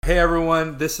Hey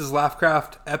everyone, this is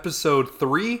Laughcraft episode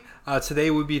 3.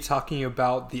 Today we'll be talking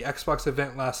about the Xbox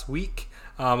event last week,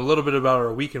 a little bit about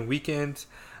our week and weekend,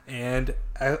 and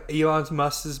Elon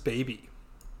Musk's baby.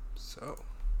 So,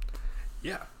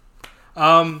 yeah.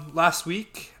 Last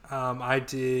week, what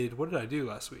did I do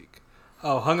last week?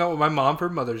 Oh, hung out with my mom for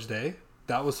Mother's Day.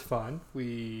 That was fun.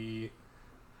 We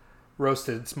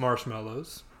roasted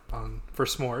marshmallows for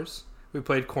s'mores. We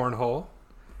played cornhole.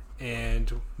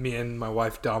 And me and my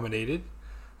wife dominated.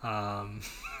 And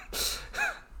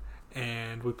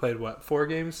we played, 4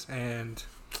 games? And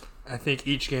I think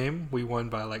each game we won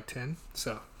by like 10.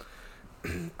 So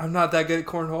I'm not that good at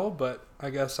cornhole, but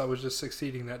I guess I was just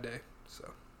succeeding that day.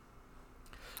 So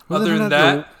other than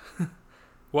that,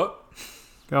 what?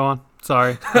 Go on.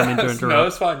 Sorry. I didn't mean to interrupt. No,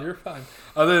 it's fine. You're fine.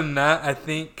 Other than that, I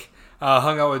think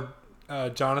hung out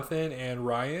with Jonathan and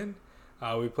Ryan.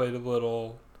 We played a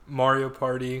little Mario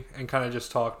Party and kind of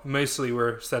just talked. Mostly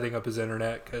we're setting up his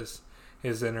internet because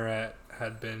his internet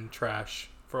had been trash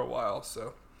for a while.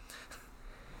 So,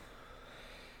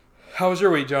 how was your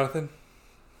week, Jonathan?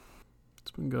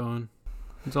 It's been going.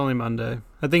 It's only Monday.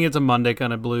 I think it's a Monday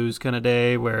kind of blues kind of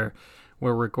day where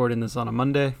we're recording this on a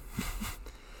Monday.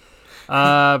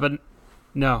 But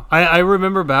no, I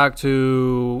remember back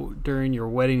to during your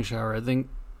wedding shower. I think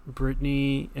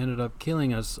Brittany ended up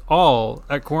killing us all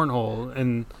at cornhole,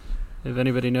 and if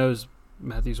anybody knows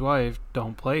Matthew's wife,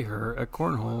 don't play her at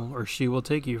cornhole or she will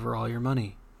take you for all your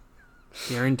money.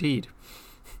 Guaranteed.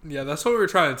 Yeah, that's what we were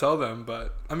trying to tell them,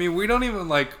 but I mean, we don't even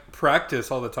practice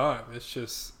all the time. It's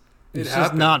just it's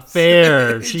just not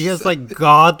fair. She has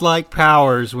godlike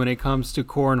powers when it comes to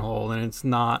cornhole, and it's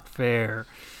not fair.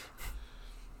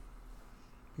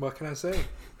 What can I say?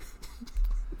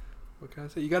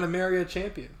 You got to marry a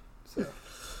champion. So.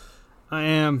 I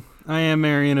am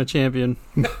marrying a champion.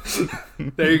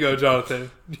 There you go,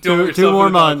 Jonathan. Two more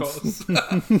months.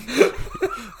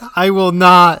 I will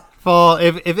not fall.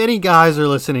 If any guys are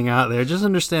listening out there, just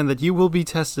understand that you will be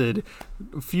tested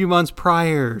a few months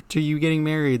prior to you getting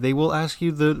married. They will ask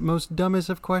you the most dumbest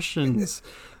of questions.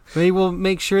 They will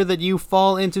make sure that you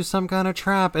fall into some kind of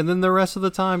trap, and then the rest of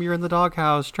the time you're in the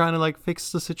doghouse trying to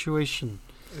fix the situation.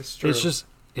 It's true.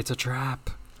 It's a trap.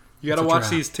 You got to watch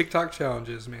these TikTok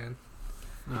challenges, man.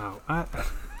 No, I've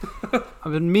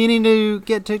been meaning to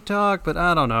get TikTok, but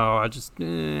I don't know.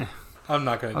 I'm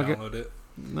not going to download it.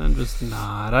 I'm just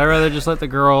not. I'd rather just let the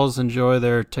girls enjoy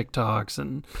their TikToks,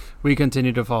 and we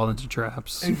continue to fall into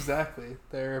traps. Exactly.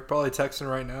 They're probably texting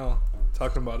right now,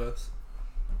 talking about us.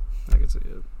 I can see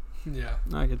it. Yeah.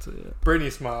 I can see it.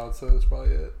 Brittany smiled, so that's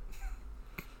probably it.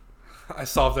 I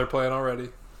solved their plan already.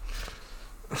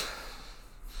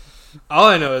 All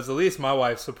I know is at least my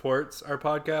wife supports our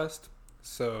podcast,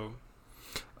 so...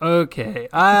 Okay.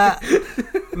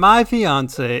 My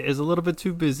fiance is a little bit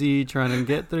too busy trying to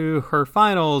get through her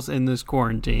finals in this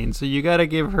quarantine, so you got to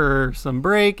give her some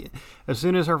break. As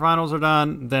soon as her finals are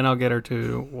done, then I'll get her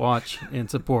to watch and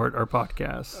support our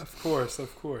podcast. Of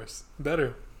course.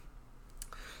 Better.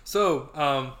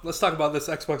 So, let's talk about this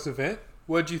Xbox event.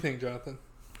 What did you think, Jonathan?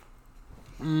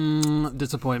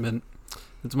 Disappointment.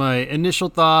 It's my initial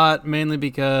thought, mainly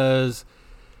because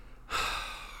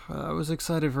I was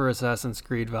excited for Assassin's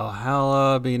Creed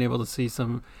Valhalla, being able to see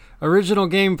some original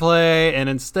gameplay, and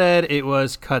instead it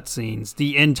was cutscenes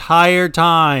the entire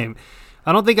time.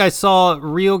 I don't think I saw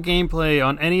real gameplay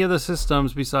on any of the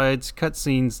systems besides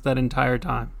cutscenes that entire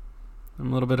time.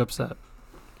 I'm a little bit upset.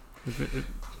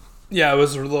 Yeah, it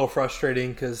was a little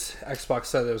frustrating because Xbox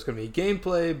said there was going to be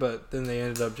gameplay, but then they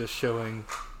ended up just showing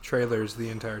trailers the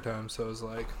entire time. So it was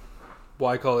like,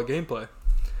 why call it gameplay?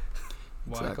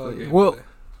 Why call it gameplay?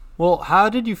 Well, how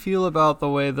did you feel about the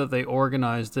way that they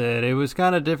organized it? It was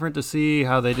kind of different to see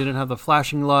how they didn't have the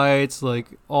flashing lights like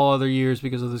all other years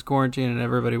because of this quarantine and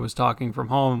everybody was talking from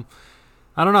home.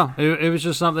 I don't know. It was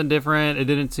just something different. It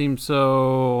didn't seem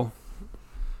so...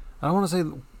 I don't want to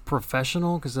say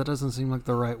professional because that doesn't seem like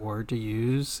the right word to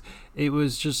use. It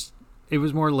was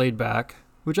more laid back,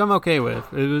 which I'm okay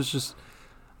with. It was just...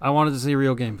 I wanted to see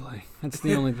real gameplay. That's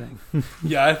the only thing.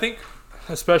 Yeah, I think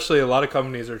especially a lot of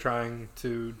companies are trying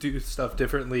to do stuff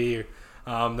differently.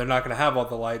 They're not going to have all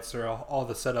the lights or all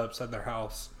the setups at their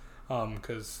house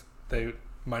because they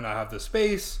might not have the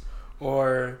space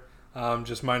or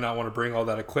just might not want to bring all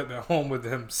that equipment home with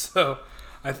them. So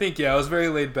I think, it was very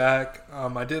laid back.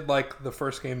 I did like the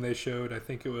first game they showed. I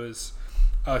think it was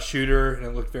a shooter, and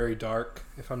it looked very dark,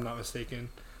 if I'm not mistaken.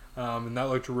 And that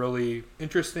looked really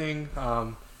interesting.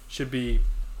 Should be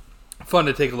fun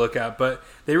to take a look at, but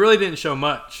they really didn't show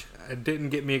much. It didn't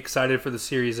get me excited for the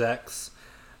Series X.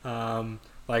 I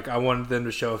wanted them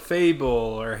to show a Fable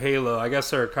or Halo. I guess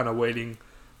they're kind of waiting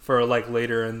for like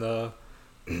later in the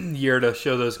year to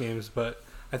show those games. But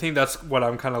I think that's what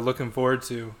I'm kind of looking forward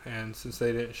to. And since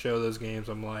they didn't show those games,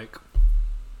 I'm like,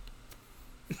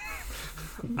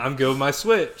 I'm good with my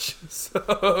Switch.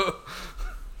 So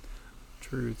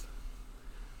Truth.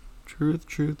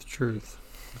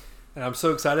 And I'm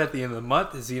so excited at the end of the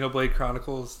month. The Xenoblade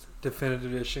Chronicles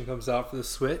Definitive Edition comes out for the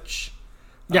Switch.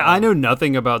 Yeah, I know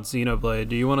nothing about Xenoblade.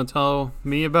 Do you want to tell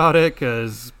me about it?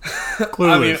 Because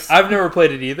clueless. I mean, I've never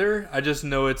played it either. I just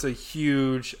know it's a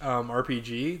huge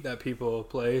RPG that people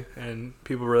play and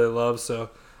people really love. So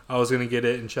I was going to get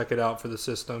it and check it out for the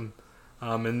system.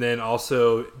 And then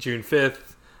also June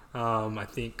 5th, I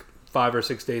think 5 or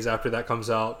 6 days after that comes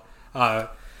out,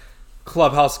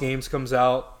 Clubhouse Games comes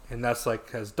out. And that's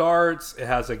like has darts. It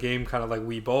has a game kind of like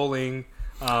Wii Bowling.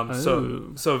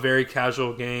 So a very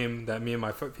casual game that me and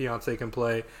my fiance can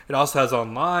play. It also has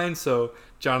online. So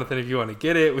Jonathan, if you want to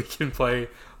get it, we can play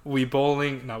Switch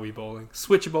Bowling,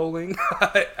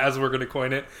 as we're going to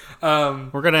coin it.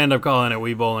 We're going to end up calling it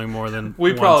Wii Bowling more than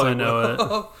we once probably I know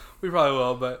will. it. We probably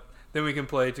will, but then we can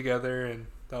play together, and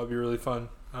that would be really fun.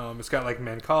 It's got like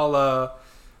Mancala,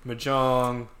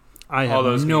 Mahjong. I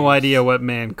have no idea what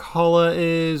Mancala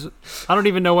is. I don't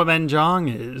even know what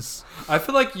Mahjong is. I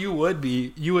feel like you would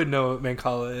know what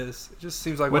Mancala is. It just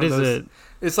seems like what is it?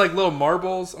 It's like little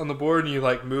marbles on the board, and you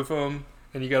like move them,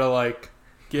 and you gotta like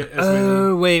get as many.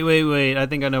 Oh, wait! I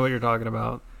think I know what you're talking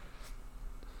about.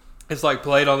 It's like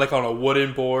played on a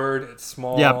wooden board. It's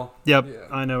small. Yep. Yeah.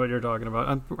 I know what you're talking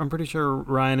about. I'm pretty sure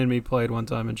Ryan and me played one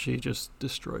time, and she just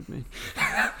destroyed me.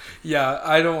 Yeah,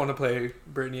 I don't want to play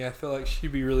Brittany. I feel like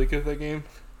she'd be really good at that game.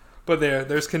 But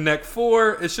there's Connect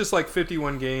 4. It's just like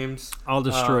 51 games. I'll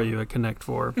destroy you at Connect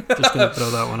 4. Just going to throw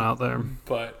that one out there.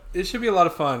 But it should be a lot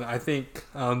of fun. I think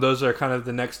those are kind of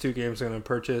the next two games I'm going to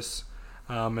purchase,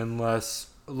 unless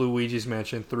Luigi's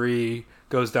Mansion 3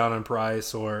 goes down in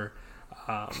price or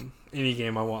any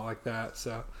game I want like that.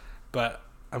 So, but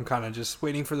I'm kind of just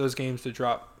waiting for those games to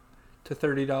drop to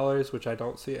 $30, which I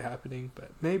don't see it happening,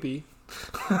 but maybe.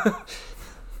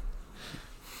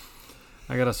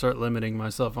 I gotta start limiting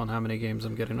myself on how many games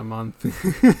I'm getting a month.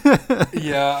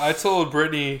 Yeah, I told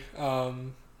Brittany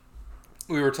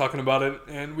we were talking about it,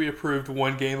 and we approved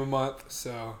one game a month,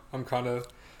 so I'm kind of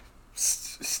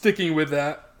sticking with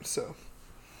that. So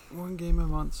one game a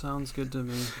month sounds good to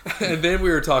me. And then we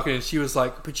were talking, and she was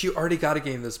like, "But you already got a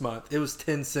game this month. It was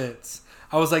 10 cents."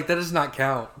 I was like, that does not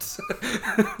count.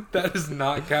 That does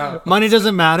not count. Money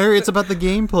doesn't matter. It's about the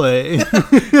gameplay.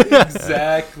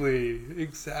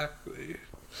 Exactly.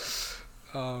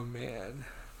 Oh, man.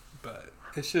 But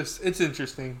it's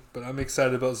interesting. But I'm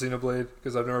excited about Xenoblade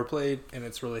because I've never played, and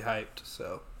it's really hyped.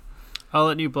 So I'll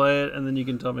let you play it, and then you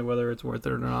can tell me whether it's worth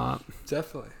it or not.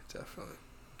 Definitely.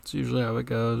 It's usually how it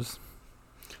goes.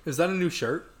 Is that a new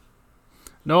shirt?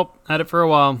 Nope. Had it for a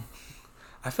while.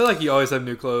 I feel like you always have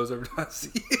new clothes every time I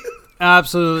see you.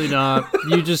 Absolutely not.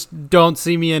 You just don't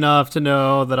see me enough to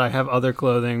know that I have other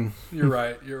clothing. You're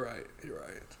right.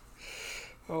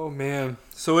 Oh, man.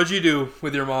 So what'd you do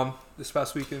with your mom this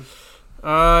past weekend?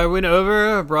 I went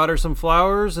over, brought her some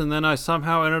flowers, and then I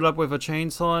somehow ended up with a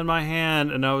chainsaw in my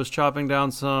hand, and I was chopping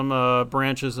down some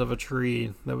branches of a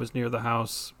tree that was near the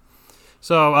house.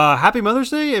 So, happy Mother's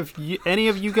Day. If any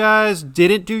of you guys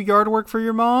didn't do yard work for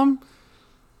your mom,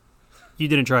 you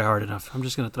didn't try hard enough. I'm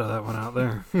just going to throw that one out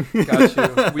there. Got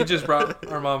you. We just brought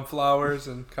our mom flowers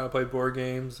and kind of played board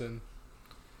games and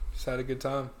just had a good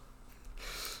time.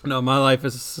 No, my life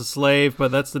is a slave,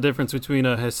 but that's the difference between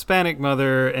a Hispanic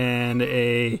mother and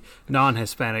a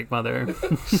non-Hispanic mother.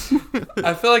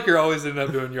 I feel like you're always ending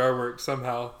up doing yard work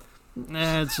somehow.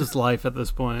 It's just life at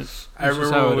this point. I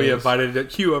remember when we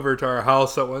invited Hugh over to our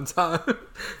house at one time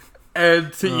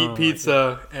and to eat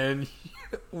pizza, and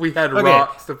we had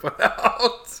rocks to put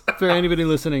out. For anybody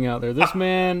listening out there, this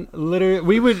man literally,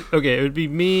 it would be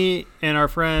me and our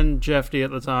friend Jeffy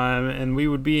at the time, and we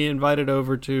would be invited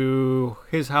over to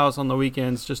his house on the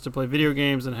weekends just to play video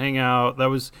games and hang out. That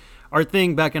was our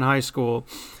thing back in high school.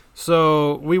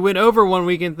 So we went over one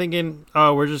weekend thinking,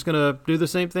 oh, we're just going to do the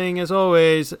same thing as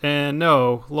always. And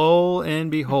no, lo and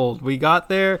behold, we got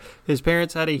there. His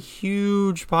parents had a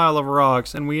huge pile of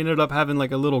rocks, and we ended up having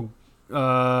like a little,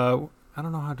 I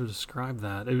don't know how to describe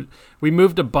that. We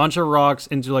moved a bunch of rocks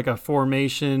into like a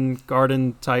formation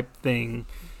garden type thing.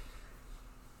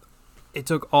 It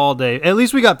took all day. At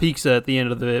least we got pizza at the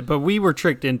end of it, but we were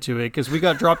tricked into it because we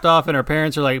got dropped off and our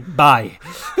parents are like, bye.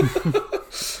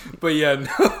 But yeah,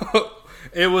 no,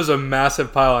 it was a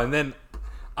massive pile. And then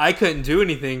I couldn't do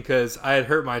anything because I had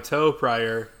hurt my toe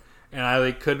prior. and I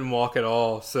like couldn't walk at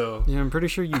all. So yeah, I'm pretty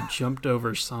sure you jumped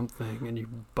over something and you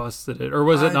busted it, or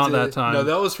was it not that time? No,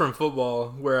 that was from football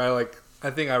where I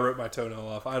think I ripped my toenail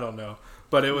off. I don't know,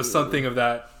 but it was something of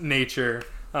that nature,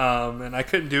 and I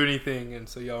couldn't do anything, and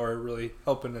so y'all were really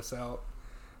helping us out.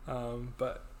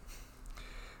 But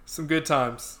some good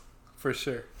times for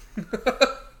sure.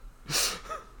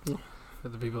 For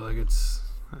the people that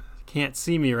can't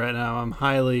see me right now, I'm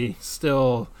highly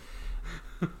still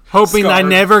hoping scarred. I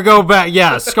never go back.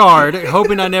 Yeah, scarred.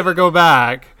 Hoping I never go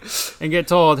back and get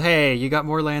told, "Hey, you got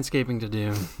more landscaping to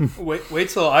do." Wait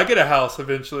till I get a house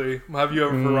eventually. I'll have you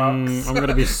over for rocks. I'm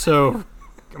gonna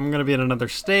be in another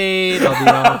state. I'll be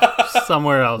off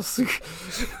somewhere else.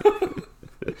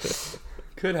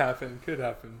 Could happen.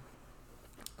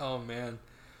 Oh man.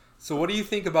 So what do you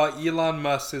think about Elon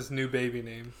Musk's new baby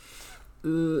name?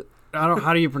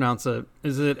 How do you pronounce it?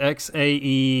 Is it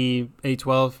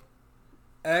XAE-A12?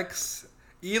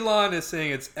 Elon is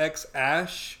saying it's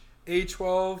X-Ash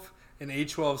A12, and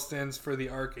A12 stands for the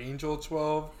Archangel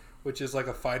 12, which is like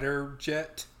a fighter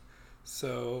jet.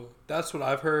 So that's what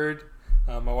I've heard.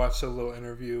 I watched a little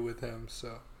interview with him,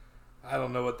 so I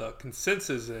don't know what the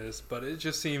consensus is, but it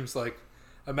just seems like,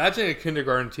 imagine a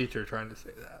kindergarten teacher trying to say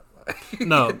that.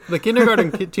 No, the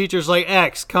kindergarten teacher's like,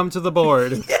 X, come to the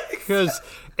board. Because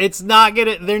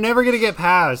they're never going to get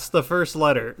past the first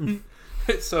letter.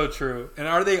 It's so true. And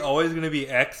are they always going to be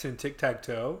X in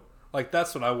tic-tac-toe? Like,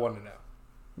 that's what I want to know.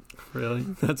 Really?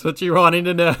 That's what you're wanting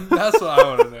to know? That's what I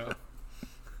want to know.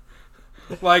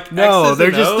 Like, no,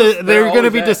 they're going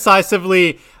to be X.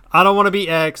 decisively, I don't want to be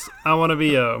X, I want to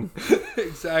be O.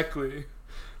 Exactly.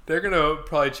 They're going to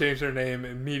probably change their name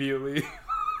immediately.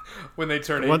 When they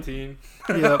turn 18.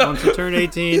 Yeah, once you turn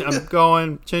 18,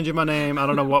 I'm changing my name. I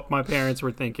don't know what my parents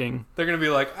were thinking. They're going to be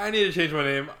like, I need to change my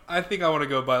name. I think I want to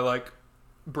go by, like,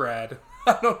 Brad.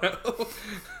 I don't know.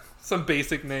 Some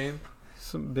basic name.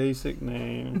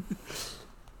 Man.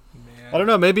 I don't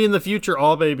know. Maybe in the future,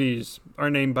 all babies are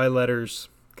named by letters.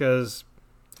 Because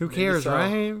who cares,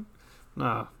 right?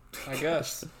 No. I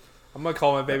guess. I'm going to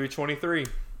call my baby 23.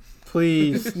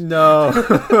 Please, no.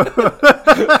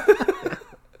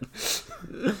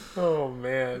 Oh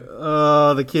man.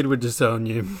 The kid would disown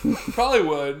you. Probably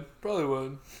would.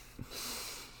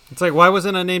 It's like, why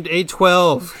wasn't I named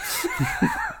A12?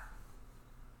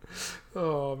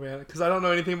 Oh man, because I don't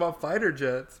know anything about fighter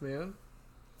jets, man.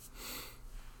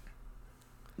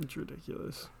 It's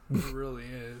ridiculous. It really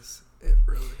is.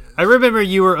 I remember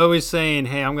you were always saying,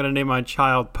 hey, I'm going to name my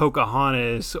child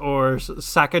Pocahontas or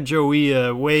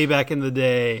Sacagawea way back in the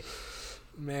day.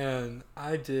 Man,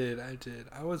 I did.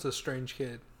 I was a strange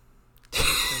kid.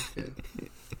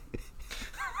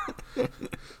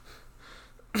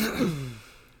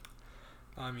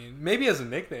 I mean, maybe as a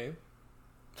nickname.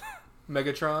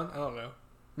 Megatron? I don't know.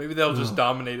 Maybe they'll just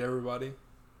dominate everybody.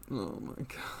 Oh my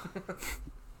god.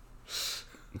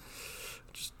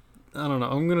 I don't know.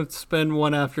 I'm going to spend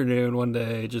one afternoon, one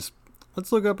day,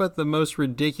 let's look up at the most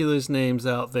ridiculous names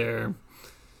out there.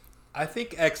 I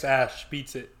think X-Ash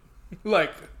beats it.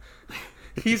 Like,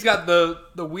 he's got the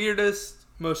weirdest,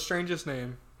 most strangest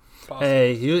name possible.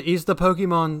 Hey, he's the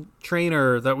Pokemon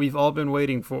trainer that we've all been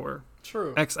waiting for.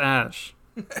 True. X-Ash.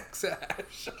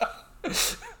 X-Ash.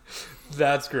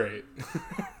 That's great.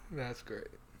 That's great.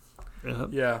 Yep.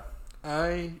 Yeah.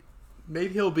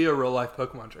 Maybe he'll be a real-life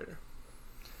Pokemon trainer.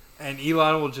 And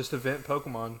Elon will just invent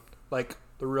Pokemon, like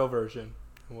the real version.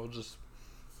 And we'll just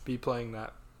be playing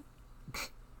that.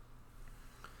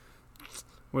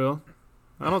 Well,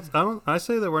 I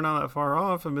say that we're not that far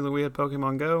off. I mean, we had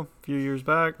Pokemon Go a few years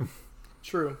back.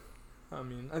 True. I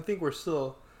mean, I think we're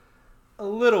still a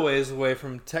little ways away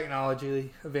from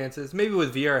technology advances. Maybe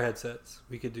with VR headsets,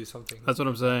 we could do something. That's what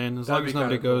I'm saying. As long as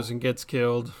nobody goes and gets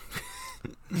killed.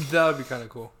 That would be kind of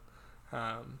cool.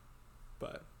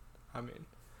 But, I mean,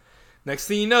 next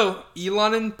thing you know,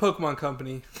 Elon and Pokemon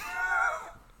Company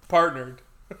partnered.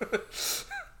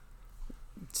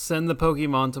 Send the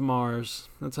Pokemon to Mars.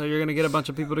 That's how you're going to get a bunch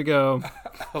of people to go.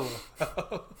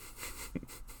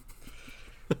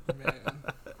 Man.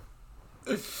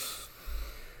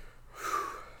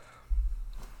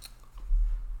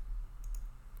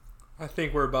 I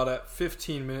think we're about at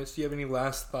 15 minutes. Do you have any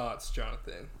last thoughts,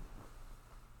 Jonathan?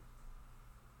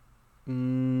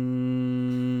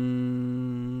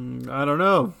 I don't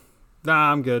know.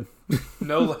 Nah, I'm good.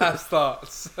 No last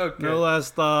thoughts. Okay. No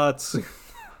last thoughts.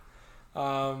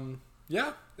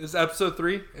 Yeah, this is episode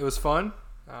 3. It was fun.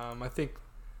 I think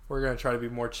we're going to try to be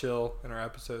more chill in our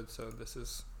episodes, so this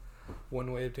is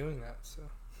one way of doing that. So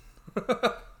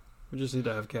we just need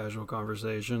to have casual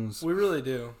conversations. We really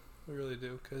do,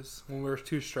 because when we're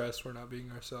too stressed, we're not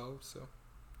being ourselves. So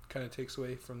kind of takes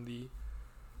away from the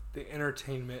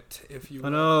entertainment, if you will. I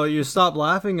know, you stop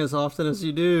laughing as often as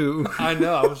you do. I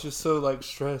know, I was just so like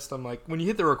stressed. I'm like, when you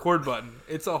hit the record button,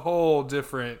 it's a whole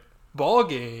different ball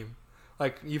game.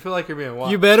 Like, you feel like you're being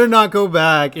watched. You better not go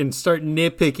back and start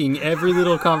nitpicking every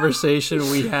little conversation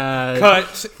we had.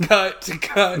 Cut,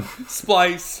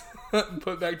 splice,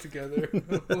 put back together.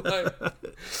 Like,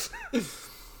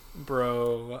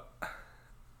 bro,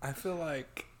 I feel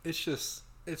like it's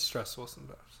stressful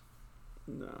sometimes.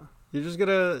 No. You just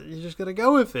gotta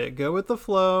go with it. Go with the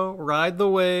flow. Ride the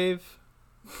wave.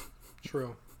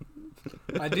 True.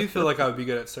 I do feel like I would be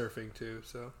good at surfing too.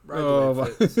 So ride the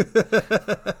wave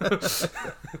fits.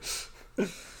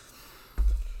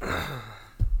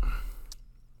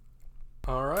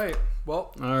 All right.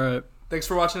 Well. All right. Thanks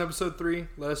for watching episode 3.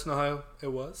 Let us know how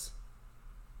it was.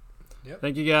 Yep.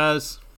 Thank you guys.